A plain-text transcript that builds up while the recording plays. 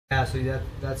Yeah, so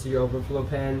that's your overflow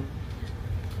pan,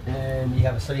 and you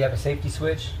have a safety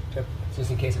switch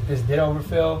just in case if this did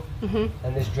overfill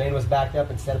and this drain was backed up,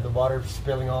 instead of the water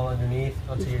spilling all underneath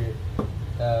onto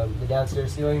the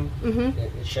downstairs ceiling,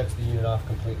 it shuts the unit off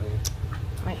completely.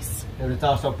 Nice. And it's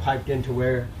also piped into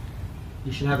where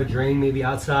you should have a drain maybe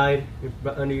outside,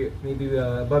 maybe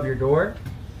above your door,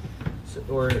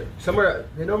 or somewhere.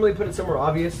 They normally put it somewhere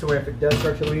obvious, so where if it does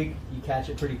start to leak, you catch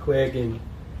it pretty quick and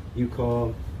you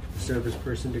call the service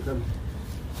person to come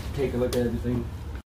take a look at everything.